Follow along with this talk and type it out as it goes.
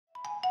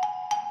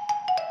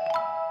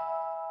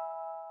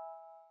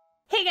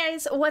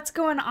guys, what's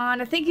going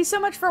on? Thank you so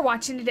much for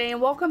watching today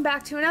and welcome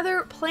back to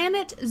another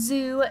Planet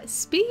Zoo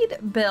speed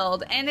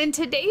build. And in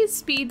today's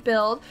speed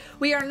build,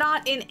 we are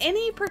not in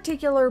any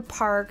particular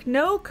park,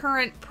 no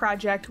current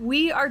project.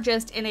 We are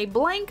just in a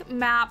blank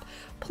map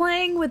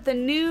playing with the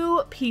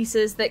new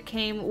pieces that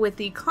came with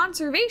the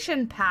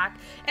conservation pack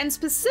and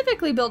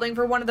specifically building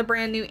for one of the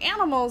brand new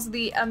animals,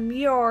 the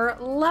Amur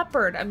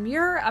Leopard.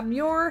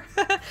 Amur,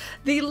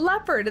 the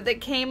leopard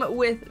that came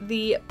with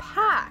the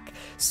pack.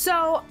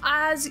 So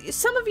as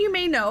some of you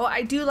may know,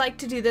 I do like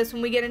to do this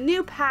when we get a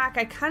new pack.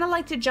 I kind of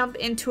like to jump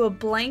into a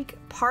blank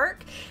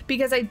park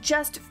because I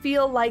just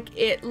feel like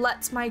it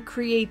lets my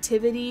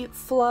creativity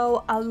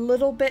flow a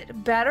little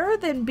bit better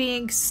than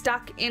being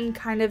stuck in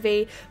kind of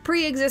a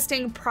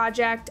pre-existing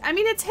project. I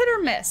mean, it's hit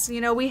or miss. You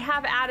know, we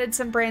have added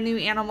some brand new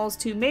animals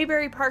to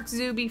Mayberry Park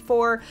Zoo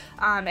before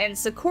and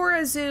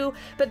Sakura Zoo,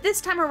 but this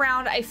time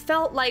around I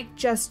felt like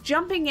just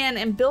jumping in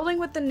and building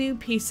with the new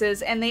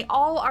pieces, and they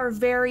all are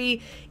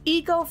very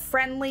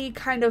eco-friendly,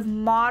 kind of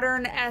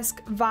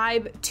modern-esque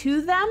vibe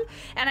to them,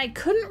 and I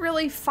couldn't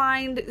really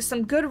find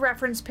some good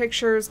reference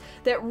pictures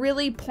that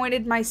really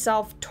pointed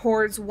myself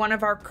towards one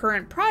of our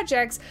current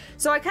projects,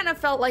 so I kind of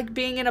felt like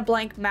being in a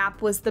blank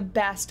map was the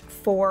best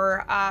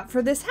for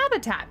this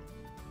habitat.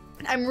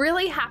 I'm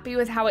really happy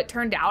with how it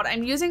turned out.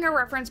 I'm using a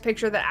reference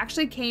picture that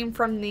actually came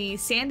from the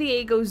San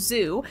Diego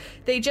Zoo.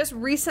 They just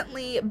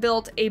recently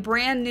built a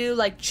brand new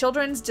like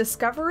children's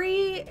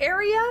discovery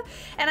area,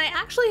 and I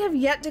actually have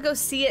yet to go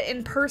see it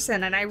in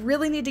person, and I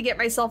really need to get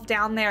myself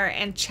down there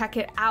and check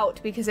it out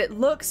because it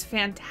looks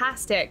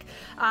fantastic.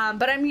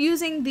 But I'm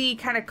using the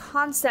kind of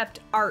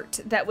concept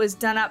art that was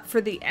done up for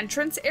the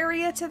entrance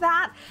area to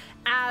that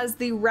as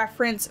the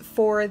reference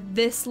for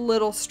this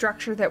little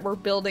structure that we're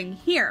building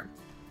here.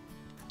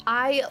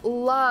 I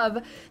love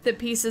the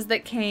pieces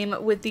that came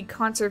with the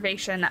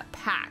conservation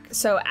pack.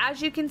 So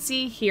as you can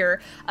see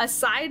here,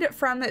 aside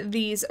from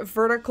these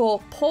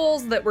vertical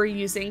poles that we're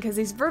using, because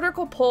these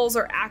vertical poles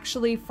are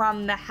actually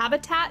from the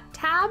habitat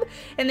tab,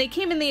 and they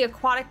came in the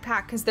aquatic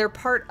pack because they're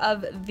part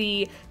of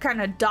the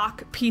kind of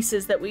dock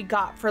pieces that we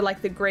got for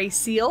like the gray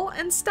seal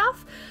and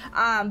stuff.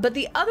 But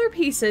the other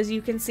pieces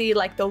you can see,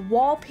 like the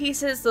wall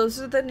pieces,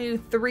 those are the new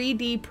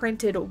 3D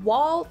printed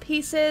wall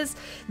pieces.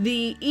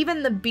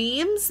 Even the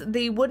beams,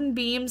 the wooden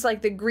beams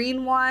like the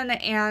green one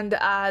and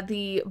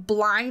the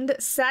blind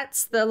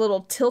sets, the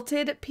little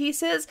tilted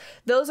pieces,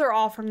 those are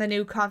all from the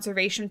new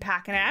conservation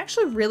pack. And I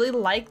actually really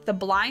like the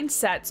blind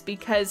sets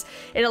because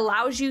it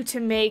allows you to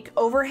make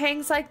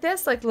overhangs like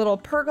this, like little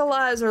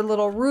pergolas or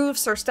little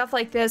roofs or stuff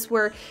like this,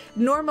 where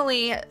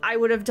normally I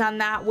would have done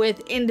that with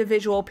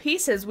individual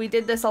pieces. We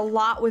did this a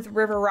lot with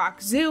River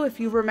Rock Zoo, if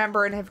you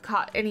remember and have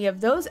caught any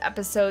of those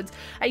episodes.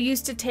 I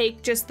used to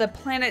take just the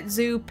Planet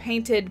Zoo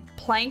painted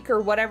plank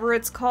or whatever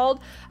it's called,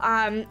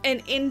 and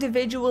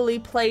individually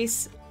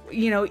place,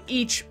 you know,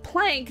 each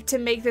plank to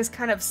make this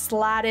kind of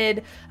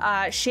slatted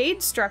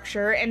shade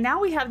structure. And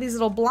now we have these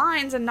little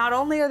blinds, and not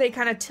only are they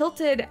kind of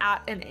tilted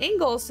at an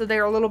angle so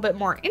they're a little bit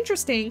more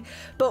interesting,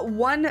 but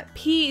one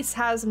piece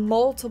has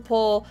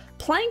multiple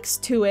planks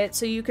to it,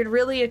 so you can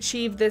really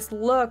achieve this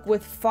look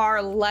with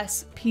far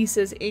less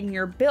pieces in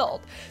your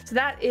build. So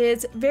that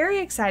is very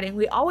exciting.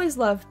 We always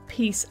love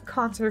piece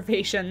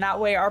conservation. That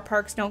way our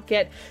parks don't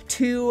get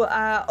too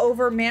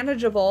over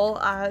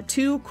manageable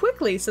too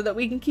quickly, so that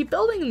we can keep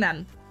building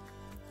them.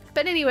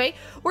 But anyway,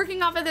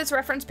 working off of this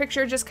reference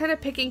picture, just kind of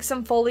picking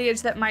some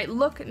foliage that might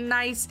look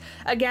nice.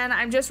 Again,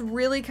 I'm just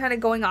really kind of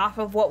going off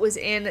of what was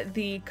in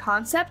the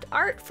concept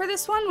art for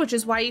this one, which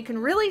is why you can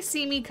really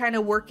see me kind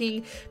of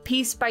working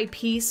piece by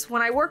piece.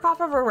 When I work off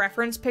of a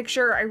reference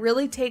picture, I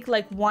really take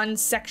like one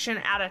section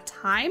at a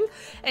time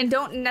and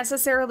don't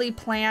necessarily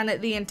plan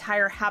the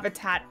entire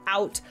habitat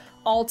out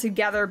all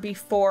together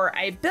before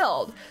I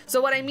build. So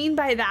what I mean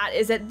by that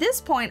is at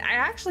this point, I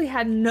actually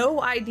had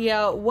no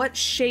idea what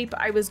shape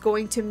I was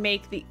going to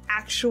make the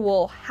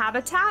actual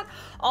habitat.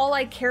 All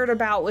I cared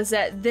about was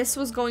that this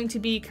was going to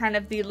be kind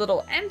of the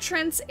little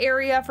entrance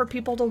area for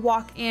people to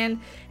walk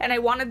in, and I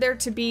wanted there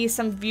to be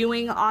some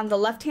viewing on the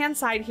left-hand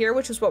side here,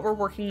 which is what we're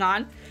working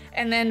on,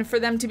 and then for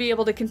them to be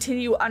able to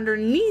continue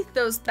underneath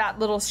that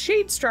little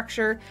shade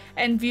structure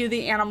and view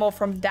the animal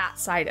from that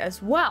side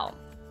as well.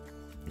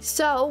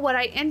 So what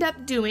I end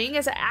up doing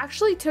is I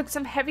actually took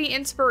some heavy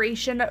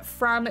inspiration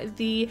from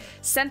the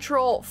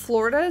Central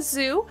Florida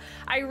Zoo.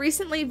 I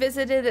recently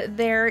visited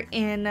there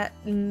in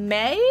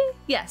May.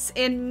 Yes,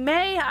 in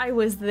May I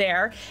was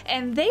there,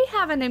 and they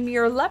have an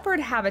Amur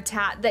Leopard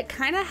habitat that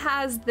kind of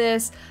has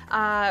this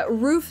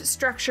roof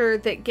structure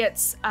that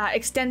gets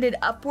extended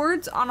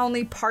upwards on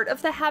only part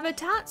of the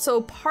habitat.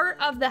 So part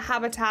of the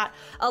habitat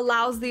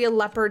allows the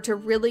leopard to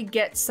really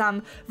get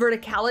some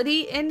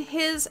verticality in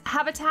his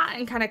habitat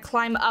and kind of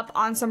climb climb up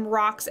on some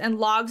rocks and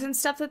logs and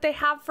stuff that they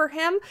have for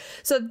him.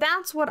 So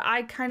that's what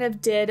I kind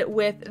of did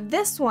with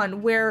this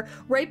one, where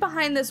right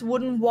behind this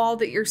wooden wall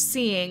that you're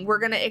seeing, we're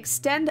going to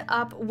extend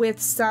up with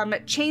some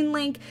chain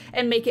link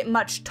and make it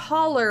much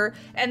taller,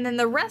 and then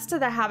the rest of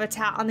the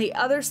habitat on the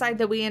other side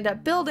that we end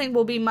up building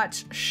will be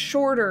much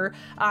shorter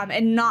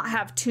and not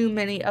have too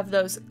many of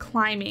those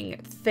climbing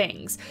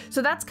things.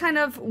 So that's kind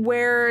of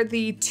where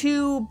the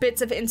two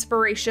bits of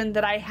inspiration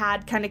that I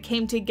had kind of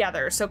came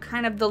together. So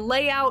kind of the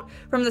layout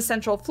from the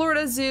Central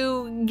Florida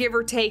Zoo, give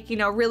or take, you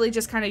know, really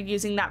just kind of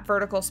using that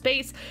vertical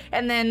space,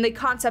 and then the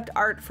concept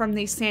art from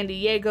the San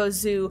Diego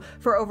Zoo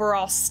for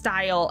overall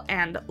style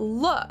and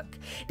look.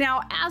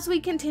 Now, as we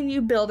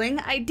continue building,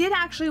 I did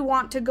actually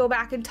want to go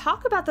back and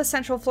talk about the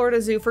Central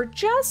Florida Zoo for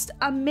just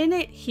a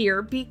minute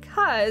here,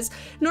 because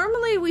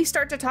normally we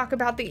start to talk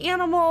about the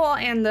animal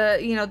and the,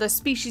 you know, the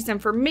species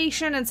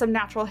information and some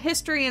natural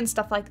history and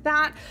stuff like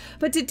that.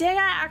 But today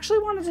I actually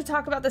wanted to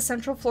talk about the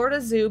Central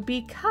Florida Zoo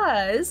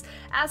because,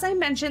 as I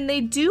mentioned,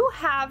 they do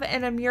have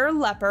an Amur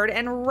leopard,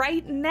 and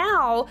right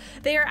now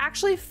they are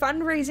actually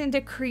fundraising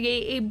to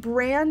create a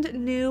brand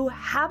new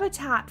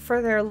habitat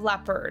for their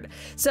leopard.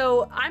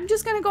 So I'm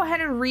just going to go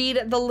ahead and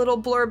read the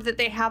little blurb that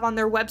they have on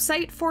their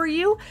website for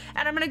you,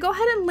 and I'm going to go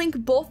ahead and link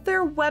both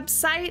their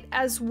website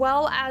as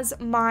well as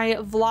my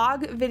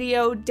vlog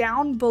video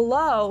down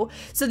below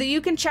so that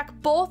you can check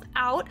both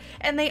out.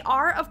 And they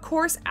are, of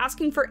course,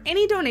 asking for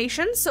any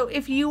donations, so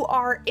if you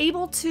are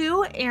able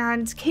to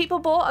and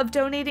capable of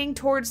donating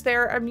towards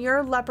their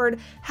Amur leopard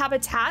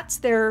habitats,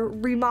 their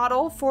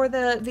remodel for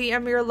the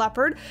Amur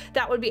leopard,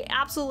 that would be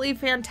absolutely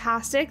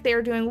fantastic. They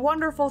are doing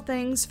wonderful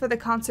things for the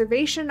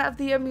conservation of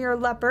the Amur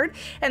leopard,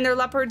 and their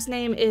leopard's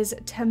name is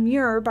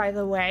Timur, by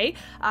the way.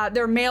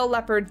 Their male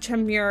leopard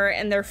Timur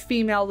and their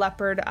female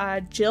leopard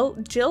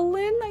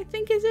Jillin, I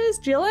think it is,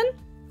 Jillin?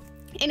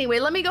 Anyway,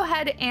 let me go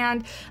ahead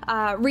and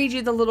read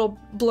you the little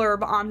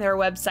blurb on their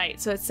website.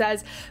 So it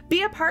says,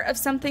 be a part of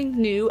something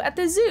new at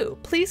the zoo.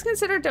 Please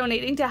consider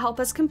donating to help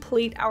us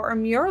complete our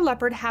Amur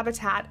leopard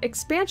habitat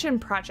expansion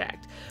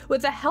project.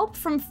 With the help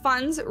from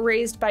funds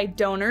raised by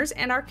donors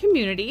and our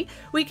community,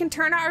 we can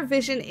turn our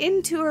vision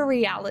into a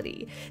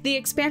reality. The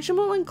expansion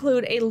will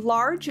include a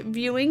large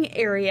viewing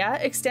area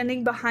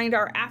extending behind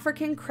our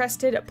African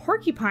crested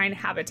porcupine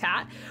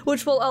habitat,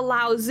 which will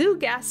allow zoo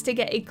guests to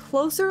get a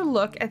closer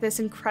look at this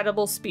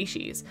incredible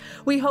species.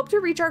 We hope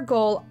to reach our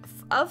goal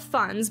of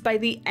funds by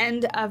the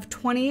end of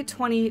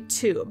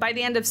 2022, by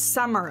the end of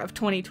summer of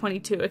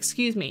 2022,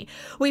 excuse me.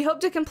 We hope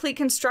to complete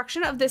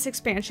construction of this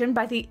expansion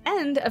by the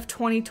end of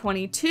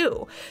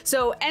 2022.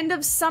 So end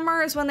of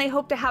summer is when they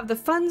hope to have the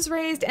funds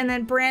raised, and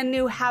then brand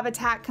new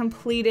habitat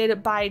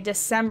completed by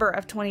December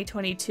of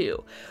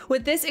 2022.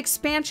 With this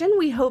expansion,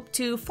 we hope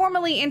to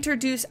formally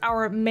introduce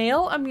our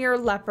male Amur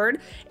leopard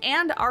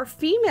and our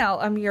female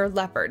Amur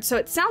leopard. So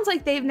it sounds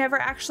like they've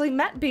never actually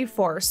met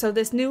before. So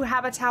this new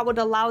habitat would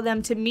allow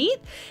them to meet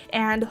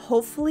and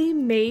hopefully,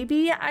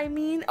 maybe,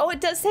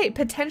 it does say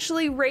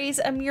potentially raise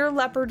Amur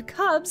leopard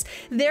cubs,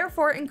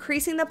 therefore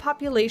increasing the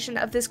population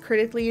of this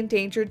critically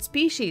endangered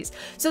species.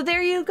 So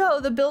there you go.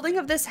 The building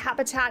of this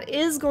habitat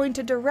is going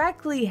to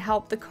directly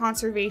help the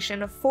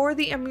conservation for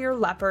the Amur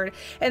leopard,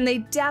 and they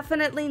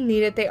definitely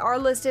need it. They are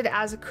listed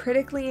as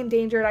critically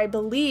endangered, I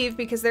believe,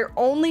 because they're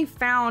only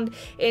found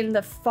in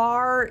the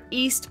far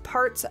east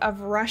parts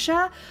of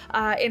Russia,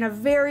 in a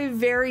very,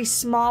 very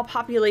small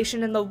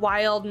population in the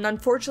wild, and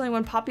unfortunately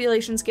when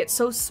populations get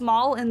so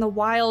small in the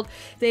wild,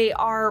 they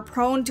are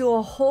prone to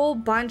a whole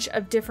bunch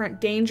of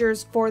different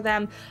dangers for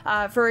them.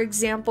 For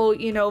example,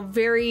 you know,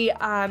 very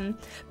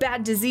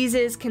bad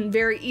diseases can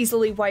very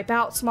easily wipe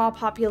out small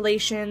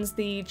populations.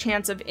 The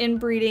chance of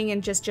inbreeding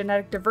and just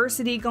genetic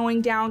diversity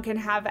going down can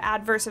have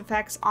adverse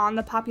effects on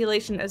the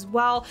population as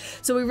well.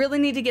 So we really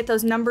need to get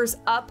those numbers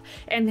up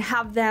and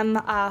have them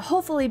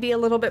hopefully be a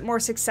little bit more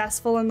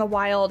successful in the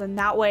wild, and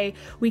that way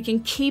we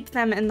can keep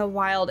them in the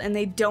wild and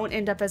they don't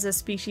end up as a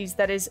species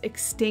that is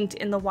extinct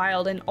in the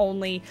wild and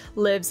only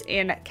lives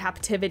in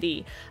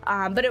captivity.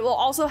 But it will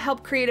also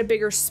help create a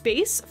bigger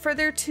space for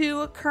their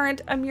two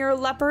current Amur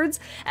leopards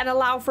and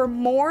allow for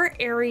more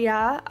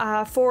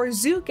area for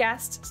zoo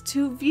guests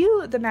to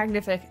view the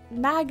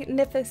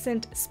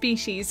magnificent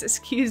species,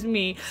 excuse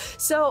me.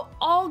 So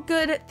all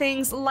good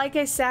things, like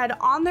I said,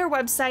 on their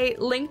website,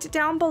 linked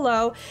down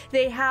below.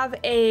 They have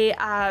a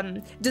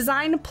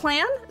design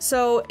plan,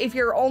 so if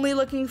you're only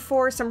looking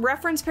for some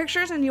reference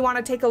pictures and you want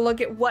to take a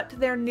look at what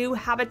their new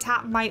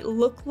habitat might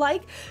look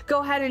like,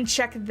 go ahead and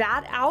check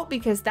that out,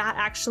 because that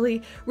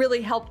actually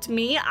really helped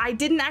me. I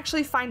didn't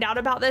actually find out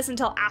about this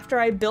until after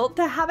I built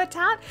the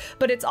habitat,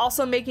 but it's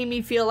also making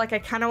me feel like I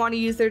kind of want to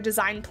use their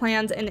design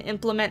plans and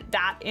implement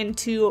that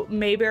into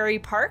Mayberry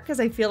Park, because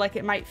I feel like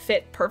it might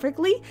fit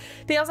perfectly.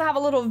 They also have a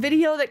little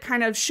video that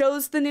kind of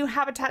shows the new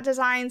habitat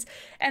designs,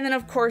 and then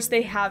of course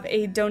they have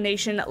a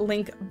donation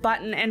link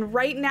button, and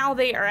right now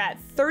they are at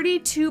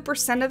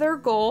 32% of their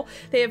goal.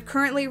 They have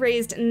currently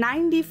raised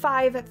 $95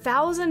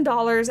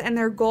 $25,000 and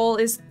their goal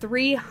is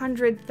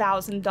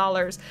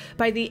 $300,000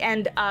 by the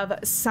end of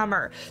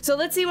summer. So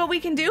let's see what we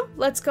can do.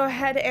 Let's go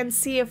ahead and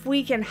see if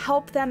we can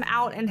help them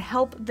out and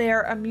help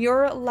their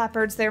Amur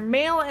leopards, their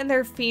male and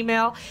their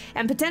female,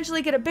 and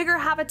potentially get a bigger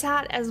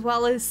habitat as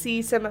well as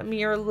see some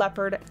Amur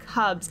leopard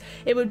cubs.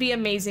 It would be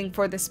amazing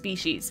for the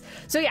species.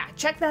 So yeah,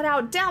 check that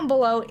out down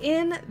below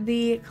in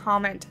the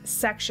comment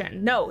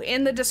section. No,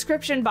 in the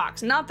description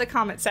box, not the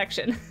comment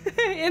section,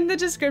 in the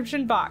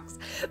description box.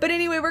 But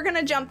anyway, we're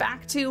gonna jump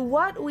back to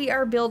what we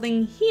are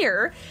building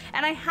here.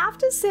 And I have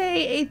to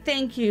say a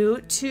thank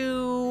you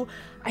to,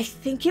 I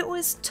think it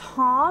was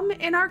Tom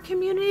in our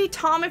community.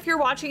 Tom, if you're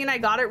watching and I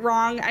got it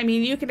wrong, I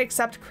mean, you can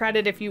accept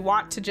credit if you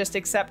want to just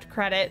accept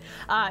credit,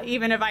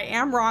 even if I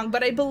am wrong,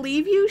 but I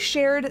believe you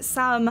shared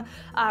some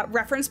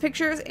reference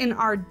pictures in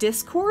our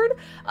Discord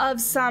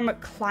of some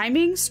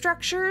climbing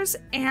structures,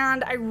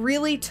 and I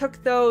really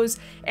took those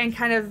and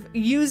kind of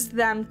used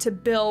them to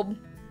build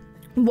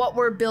what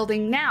we're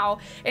building now.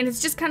 And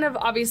it's just kind of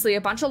obviously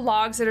a bunch of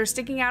logs that are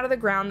sticking out of the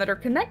ground that are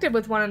connected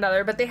with one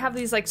another, but they have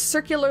these like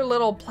circular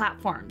little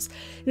platforms.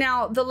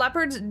 Now, the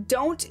leopards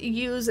don't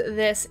use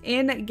this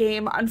in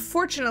game,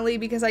 unfortunately,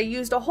 because I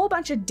used a whole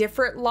bunch of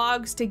different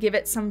logs to give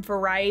it some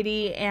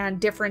variety and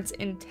difference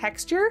in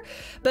texture.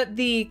 But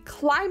the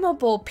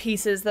climbable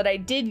pieces that I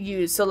did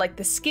use, so like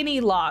the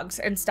skinny logs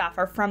and stuff,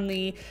 are from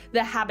the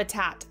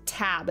habitat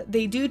tab.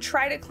 They do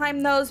try to climb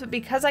those, but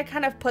because I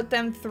kind of put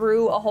them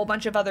through a whole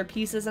bunch of other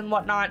pieces and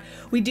whatnot,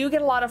 we do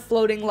get a lot of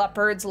floating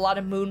leopards, a lot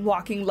of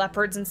moonwalking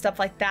leopards and stuff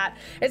like that.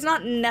 It's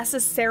not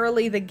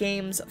necessarily the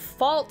game's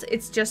fault,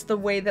 it's just the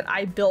way that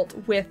I built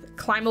with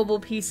climbable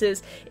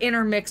pieces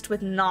intermixed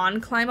with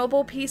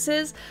non-climbable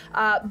pieces.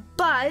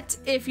 But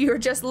if you're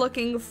just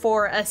looking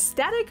for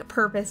aesthetic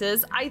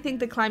purposes, I think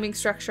the climbing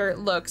structure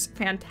looks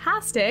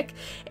fantastic,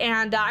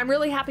 and I'm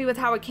really happy with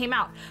how it came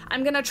out.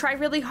 I'm gonna try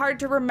really hard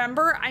to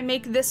remember. I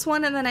make this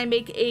one and then I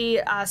make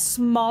a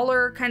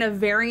smaller kind of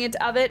variant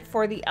of it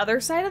for the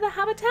other side of the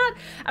habitat.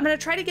 I'm gonna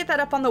try to get that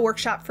up on the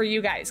workshop for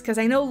you guys, because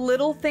I know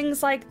little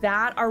things like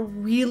that are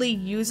really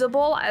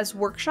usable as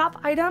workshop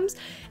items,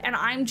 and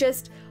I'm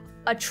just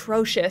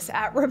atrocious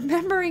at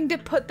remembering to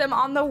put them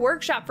on the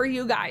workshop for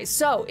you guys.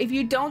 So if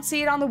you don't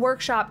see it on the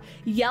workshop,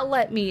 yell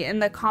at me in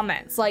the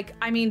comments. Like,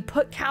 I mean,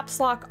 put caps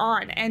lock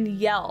on and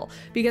yell,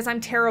 because I'm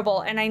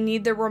terrible and I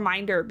need the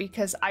reminder,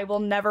 because I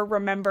will never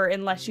remember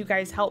unless you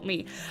guys help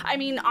me. I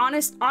mean,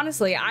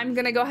 honestly, I'm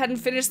gonna go ahead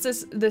and finish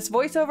this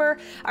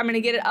voiceover. I'm gonna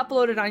get it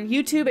uploaded on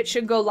YouTube. It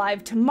should go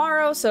live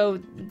tomorrow. So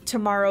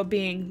tomorrow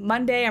being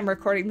Monday, I'm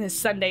recording this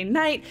Sunday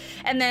night,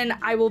 and then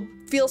I will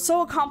feel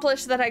so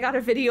accomplished that I got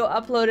a video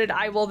uploaded.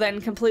 I will then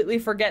completely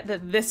forget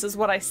that this is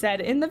what I said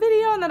in the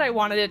video and that I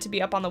wanted it to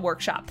be up on the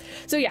workshop.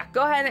 So yeah,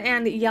 go ahead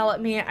and yell at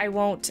me. I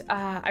won't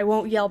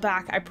yell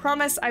back. I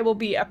promise I will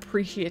be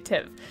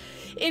appreciative.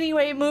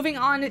 Anyway, moving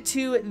on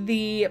to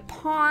the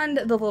pond,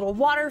 the little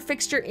water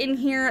fixture in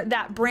here.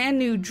 That brand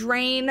new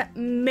drain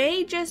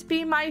may just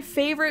be my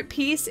favorite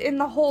piece in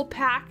the whole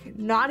pack,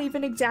 not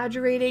even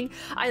exaggerating.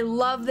 I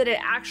love that it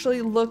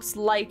actually looks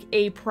like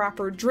a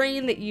proper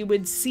drain that you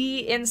would see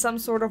in some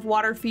sort of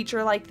water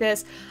feature like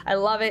this. I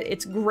love it.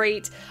 It's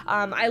great.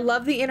 I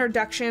love the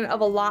introduction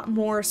of a lot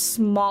more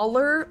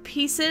smaller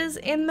pieces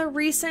in the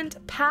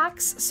recent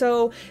packs.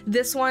 So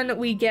this one,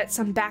 we get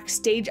some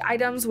backstage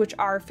items, which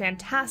are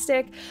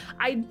fantastic.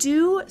 I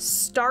do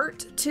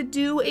start to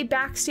do a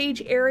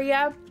backstage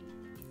area,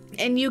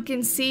 and you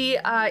can see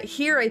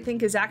here, I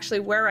think, is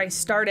actually where I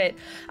started.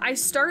 I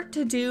start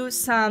to do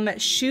some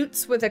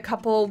chutes with a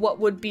couple what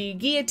would be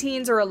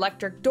guillotines or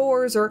electric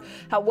doors, or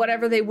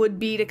whatever they would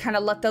be, to kind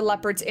of let the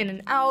leopards in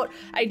and out.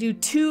 I do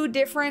 2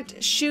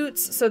 different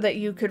chutes so that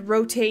you could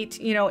rotate,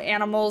 you know,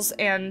 animals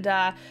and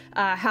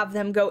have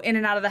them go in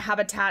and out of the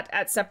habitat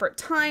at separate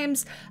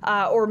times,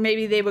 or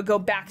maybe they would go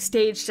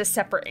backstage to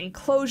separate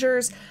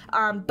enclosures.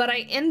 But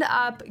I end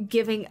up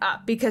giving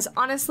up, because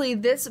honestly,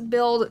 this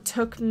build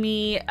took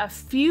me a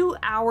few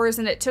hours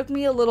and it took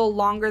me a little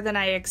longer than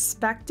I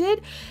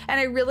expected, and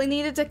I really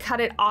needed to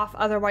cut it off,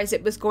 otherwise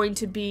it was going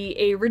to be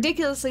a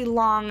ridiculously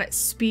long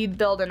speed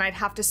build and I'd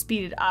have to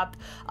speed it up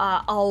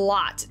a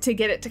lot to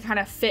get it to kind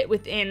of fit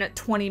within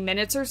 20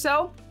 minutes or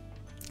so.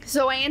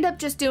 So I end up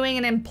just doing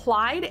an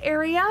implied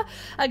area.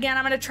 Again,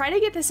 I'm going to try to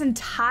get this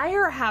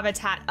entire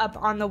habitat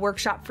up on the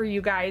workshop for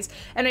you guys.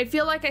 And I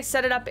feel like I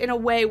set it up in a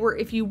way where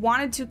if you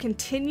wanted to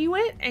continue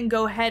it and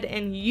go ahead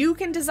and you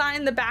can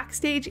design the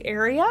backstage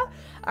area,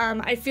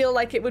 I feel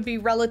like it would be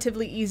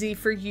relatively easy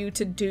for you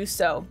to do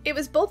so. It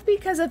was both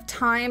because of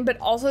time, but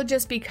also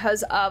just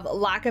because of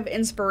lack of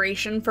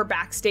inspiration for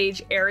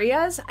backstage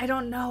areas. I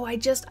don't know,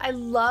 I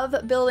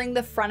love building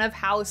the front of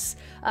house,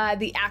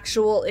 the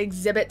actual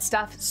exhibit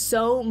stuff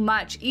so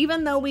much.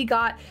 Even though we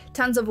got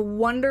tons of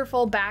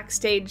wonderful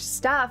backstage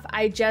stuff,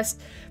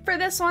 for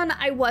this one,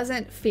 I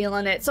wasn't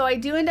feeling it. So I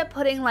do end up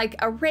putting like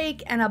a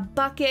rake and a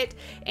bucket,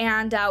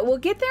 and we'll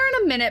get there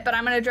in a minute, but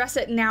I'm gonna address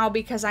it now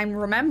because I'm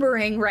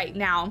remembering right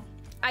now.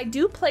 I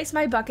do place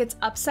my buckets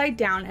upside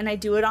down, and I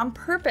do it on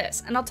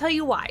purpose, and I'll tell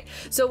you why.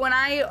 So when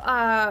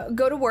I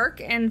go to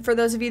work, and for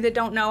those of you that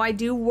don't know, I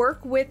do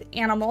work with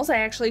animals. I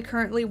actually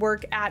currently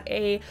work at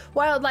a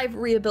wildlife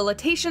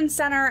rehabilitation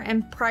center,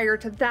 and prior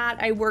to that,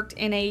 I worked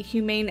in a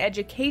humane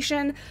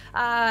education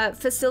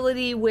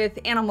facility with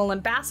animal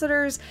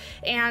ambassadors.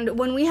 And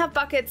when we have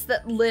buckets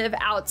that live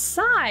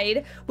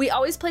outside, we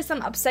always place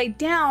them upside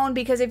down,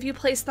 because if you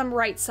place them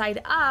right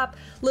side up,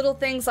 little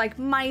things like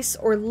mice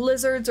or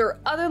lizards or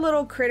other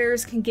little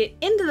critters can get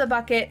into the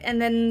bucket,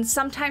 and then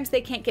sometimes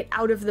they can't get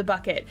out of the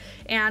bucket.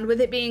 And with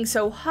it being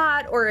so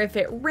hot, or if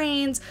it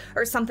rains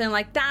or something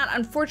like that,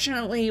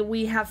 unfortunately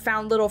we have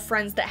found little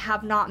friends that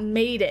have not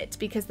made it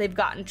because they've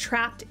gotten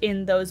trapped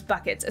in those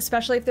buckets,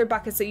 especially if they're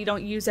buckets that you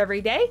don't use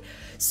every day.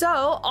 So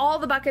all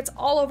the buckets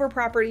all over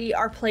property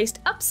are placed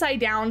upside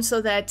down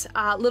so that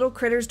little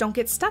critters don't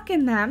get stuck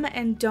in them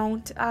and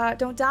don't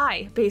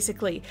die,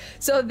 basically.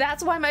 So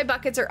that's why my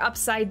buckets are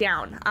upside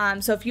down.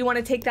 So if you want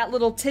to take that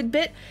little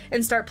tidbit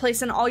and start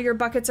placing all your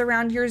buckets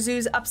around your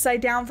zoos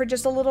upside down for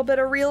just a little bit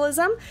of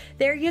realism,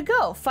 there you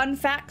go. Fun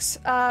facts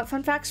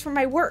from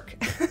my work.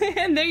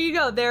 And there you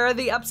go. There are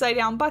the upside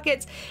down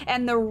buckets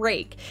and the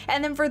rake.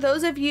 And then for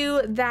those of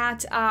you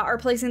that are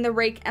placing the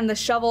rake and the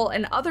shovel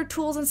and other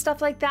tools and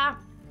stuff like that,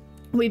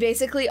 we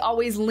basically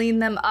always lean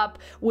them up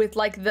with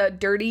like the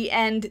dirty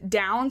end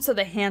down, so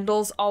the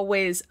handle's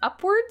always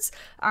upwards.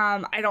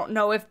 I don't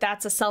know if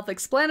that's a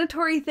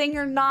self-explanatory thing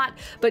or not,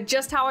 but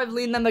just how I've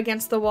leaned them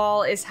against the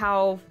wall is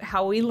how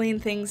we lean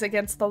things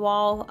against the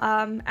wall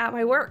at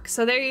my work.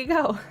 So there you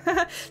go.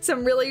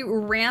 Some really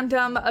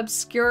random,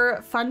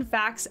 obscure fun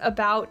facts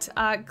about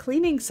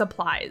cleaning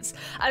supplies.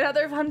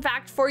 Another fun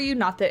fact for you,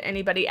 not that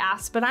anybody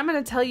asked, but I'm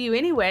going to tell you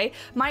anyway,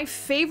 my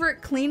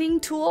favorite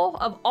cleaning tool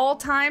of all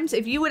times,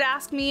 if you would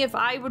ask me if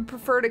I would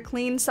prefer to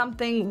clean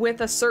something with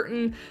a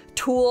certain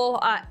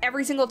tool,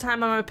 every single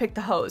time I'm gonna pick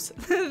the hose.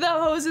 The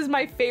hose is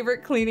my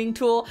favorite cleaning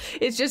tool.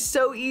 It's just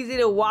so easy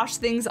to wash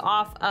things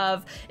off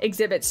of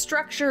exhibit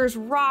structures,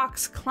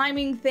 rocks,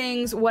 climbing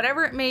things,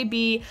 whatever it may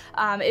be.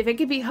 If it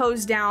could be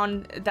hosed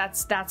down,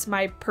 that's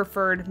my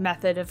preferred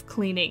method of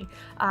cleaning.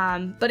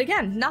 But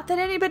again, not that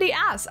anybody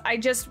asked. I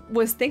just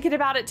was thinking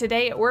about it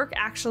today at work,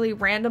 actually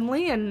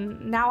randomly,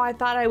 and now I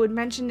thought I would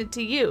mention it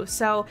to you.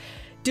 So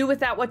do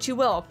with that what you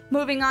will.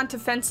 Moving on to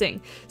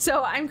fencing.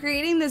 So I'm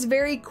creating this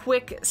very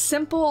quick,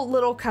 simple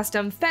little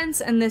custom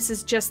fence, and this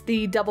is just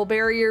the double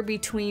barrier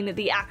between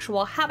the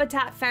actual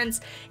habitat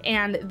fence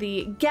and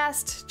the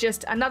guest.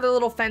 Just another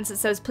little fence that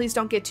says, please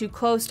don't get too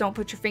close, don't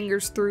put your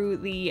fingers through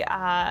the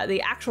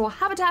actual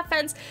habitat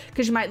fence,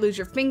 because you might lose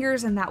your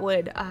fingers, and that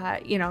would,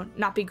 you know,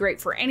 not be great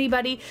for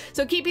anybody.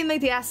 So keeping the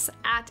guests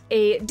at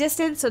a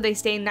distance so they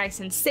stay nice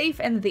and safe,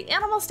 and the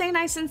animals stay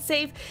nice and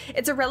safe.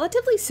 It's a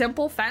relatively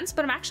simple fence,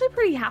 but I'm actually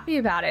pretty happy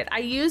about it. I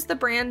used the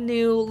brand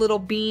new little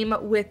beam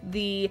with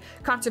the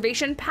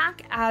conservation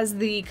pack as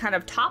the kind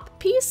of top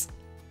piece,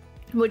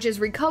 which is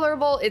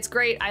recolorable. It's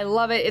great. I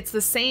love it. It's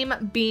the same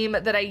beam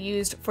that I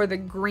used for the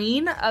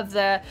green of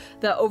the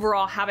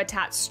overall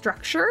habitat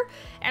structure,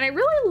 and I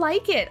really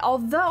like it.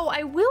 Although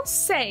I will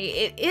say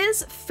it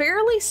is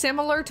fairly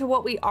similar to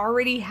what we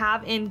already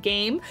have in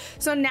game.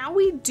 So now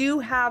we do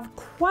have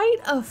quite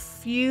a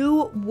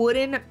few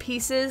wooden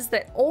pieces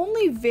that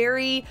only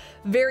vary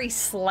very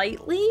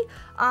slightly.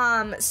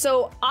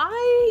 So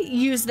I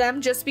use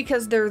them just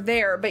because they're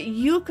there, but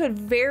you could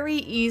very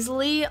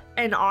easily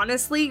and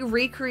honestly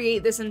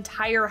recreate this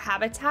entire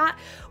habitat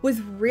with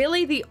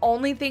really the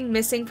only thing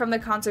missing from the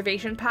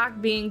conservation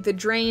pack being the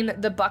drain,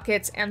 the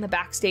buckets, and the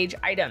backstage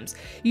items.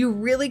 You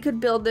really could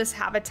build this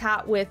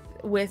habitat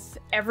with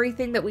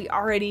everything that we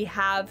already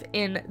have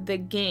in the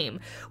game,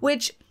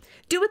 which,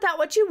 do with that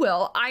what you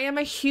will. I am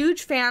a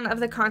huge fan of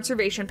the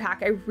conservation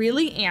pack, I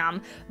really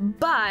am,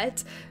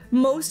 but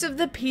most of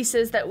the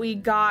pieces that we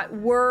got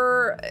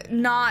were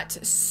not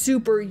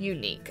super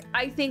unique.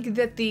 I think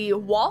that the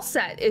wall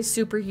set is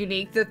super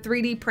unique. The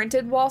 3D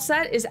printed wall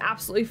set is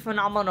absolutely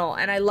phenomenal,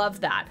 and I love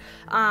that.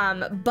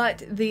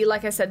 But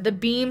like I said, the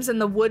beams and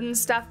the wooden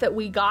stuff that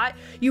we got,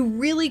 you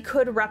really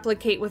could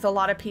replicate with a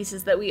lot of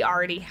pieces that we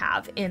already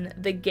have in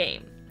the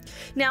game.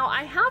 Now,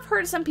 I have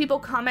heard some people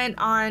comment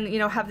on, you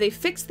know, have they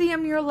fixed the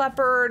Amur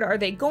Leopard? Are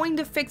they going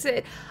to fix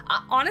it?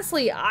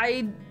 Honestly,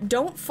 I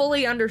don't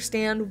fully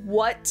understand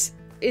what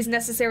is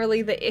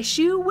necessarily the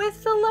issue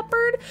with the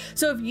leopard.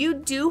 So if you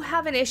do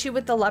have an issue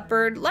with the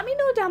leopard, let me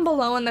know down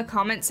below in the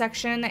comment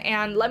section,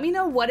 and let me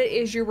know what it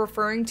is you're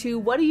referring to.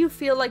 What do you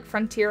feel like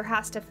Frontier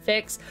has to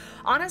fix?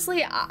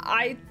 Honestly,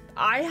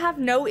 I have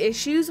no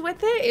issues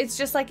with it. It's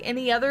just like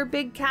any other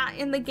big cat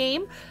in the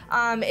game.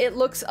 It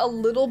looks a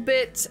little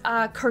bit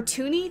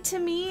cartoony to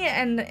me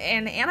and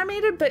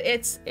animated, but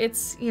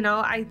it's you know,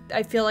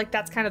 I feel like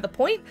that's kind of the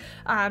point,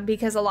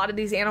 because a lot of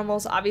these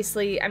animals,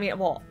 obviously, I mean,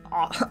 well,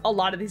 all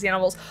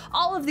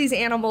of these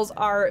animals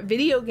are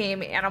video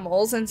game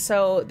animals, and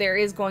so there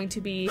is going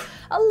to be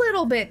a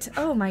little bit,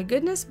 oh my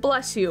goodness,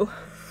 bless you.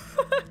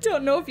 I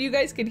don't know if you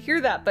guys could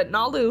hear that, but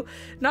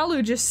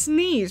Nalu just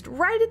sneezed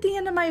right at the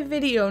end of my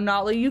video.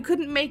 Nalu, you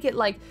couldn't make it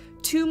like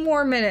 2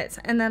 more minutes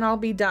and then I'll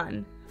be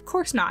done. Of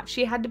course not.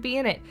 She had to be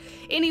in it.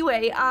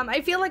 Anyway,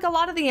 I feel like a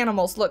lot of the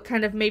animals look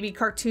kind of maybe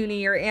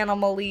cartoony or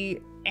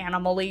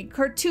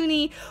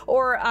cartoony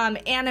or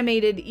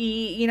animated-y,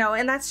 you know,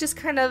 and that's just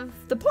kind of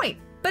the point.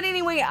 But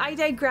anyway, I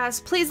digress.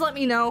 Please let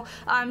me know,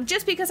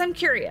 just because I'm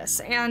curious.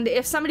 And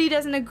if somebody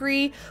doesn't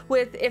agree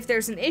with if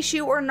there's an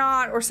issue or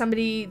not, or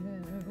somebody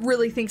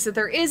really thinks that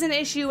there is an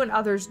issue and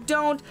others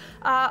don't,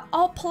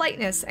 all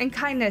politeness and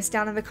kindness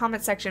down in the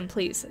comment section,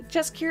 please.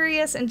 Just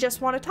curious and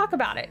just want to talk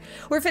about it.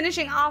 We're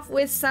finishing off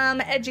with some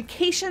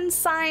education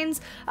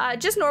signs,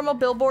 just normal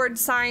billboard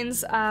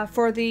signs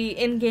for the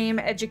in-game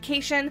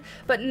education,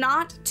 but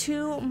not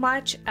too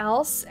much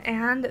else,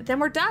 and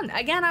then we're done.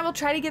 Again, I will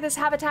try to get this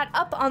habitat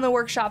up on the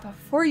workshop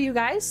for you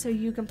guys so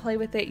you can play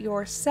with it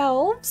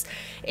yourselves,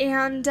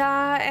 and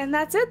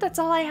that's it. That's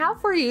all I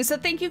have for you. So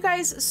thank you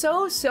guys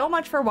so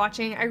much for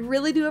watching. I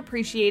really do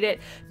appreciate it.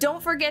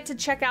 Don't forget to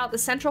check out the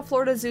Central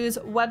Florida Zoo's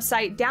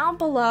website down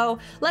below.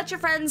 Let your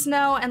friends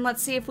know, and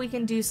let's see if we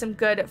can do some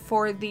good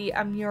for the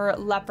Amur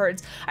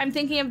leopards. I'm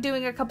thinking of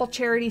doing a couple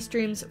charity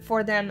streams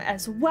for them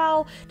as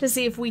well to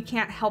see if we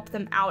can't help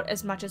them out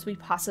as much as we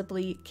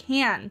possibly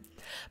can.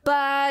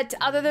 But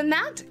other than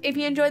that, if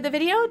you enjoyed the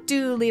video,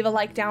 do leave a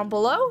like down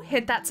below,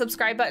 hit that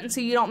subscribe button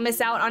so you don't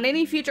miss out on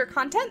any future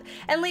content,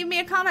 and leave me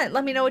a comment.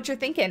 Let me know what you're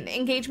thinking.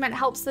 Engagement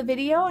helps the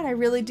video, and I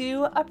really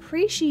do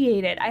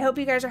appreciate it. I hope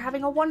you guys are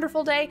having a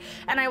wonderful day,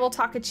 and I will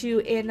talk at you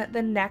in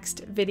the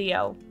next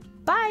video.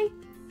 Bye!